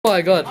Oh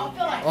my god.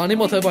 Oh, I need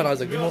more turbine,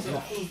 Isaac.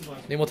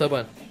 Need more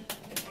turbine.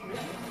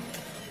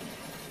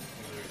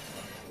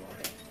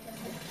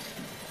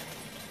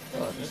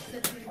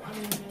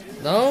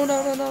 No.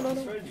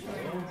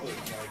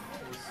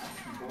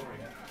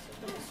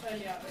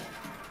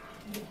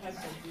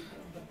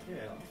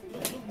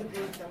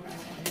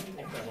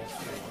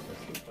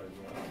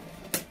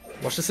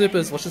 Watch the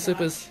supers.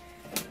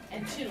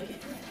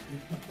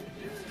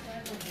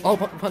 Oh,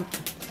 punt.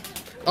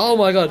 Oh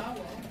my god.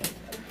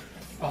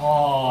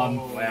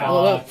 Oh,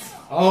 wow.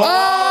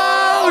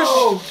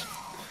 Oh!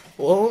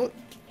 What?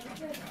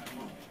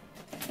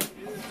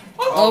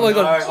 Oh my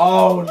god.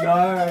 Oh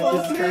no,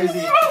 this is crazy.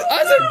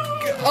 Isaac!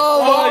 Oh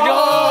my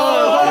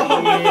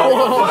god!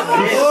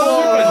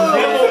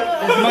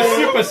 My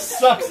super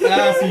sucks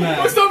ass,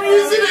 man. Stop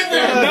using it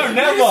then! No,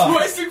 never.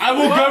 I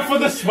will go for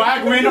the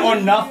swag win or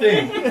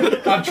nothing.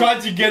 I've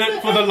tried to get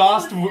it for the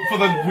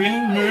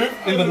win move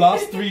in the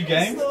last 3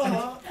 games.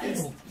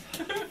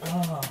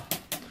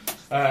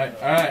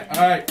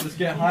 Alright. Let's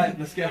get hyped.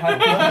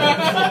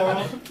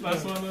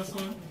 Last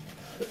one.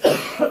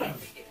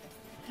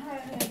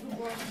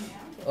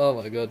 Oh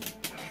my god.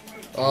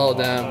 Oh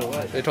damn.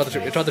 He tried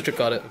to trick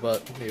guard it,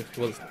 but he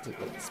was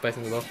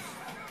spacing it off.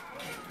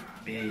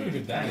 Pretty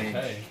good damage,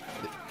 hey.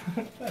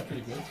 That's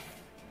pretty good.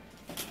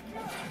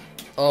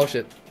 Oh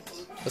shit.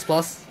 That's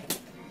plus.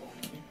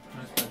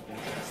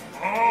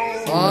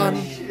 On.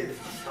 Yeah,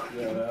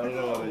 I don't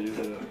know how to use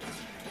it.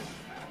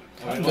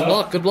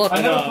 Good block.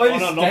 I never played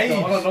this On a stage.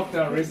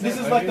 knockdown recently, This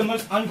is like the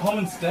most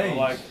uncommon stage.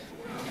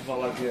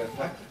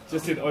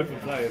 Just in open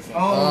play. It's like,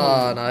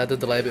 Ah, no, I had to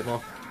delay a bit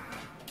more.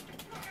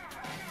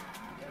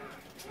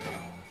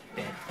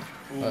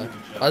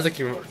 Isaac,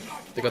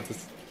 they got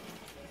this.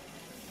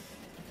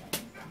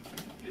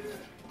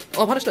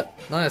 Oh, punished it.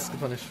 Nice,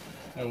 good punish.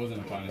 It wasn't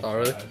a punish. Oh,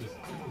 really? I just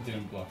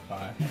didn't block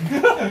high.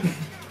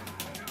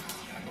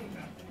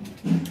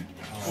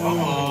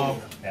 Oh,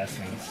 that's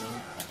nice.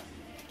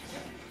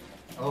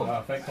 Oh,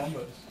 fake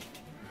combos.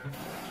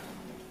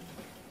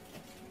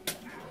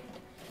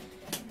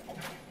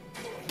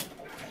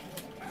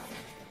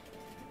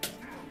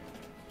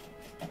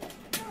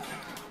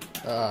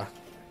 Ah,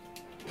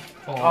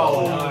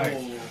 oh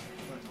nice.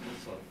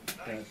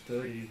 That's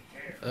dirty.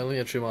 only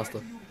a true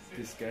master.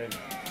 This game.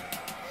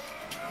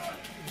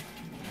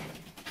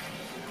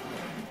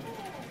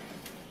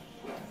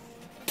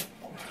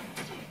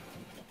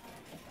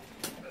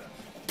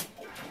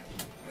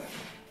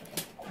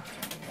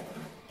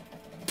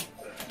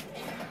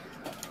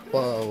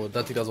 Whoa,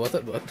 don't think I was worth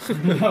it, but.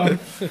 No,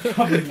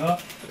 probably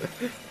not.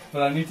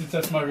 But I need to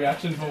test my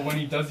reaction for when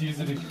he does use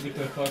it with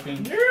the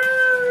fucking.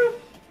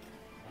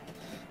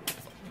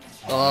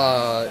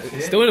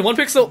 Still in 1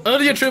 pixel.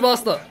 Only a true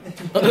master.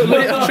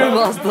 Only a true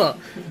master.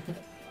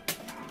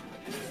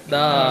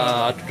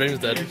 Nah, Dream's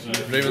dead.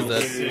 Dream is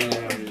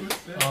dead.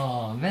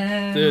 Oh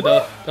man. Dude,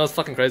 that was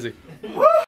fucking crazy.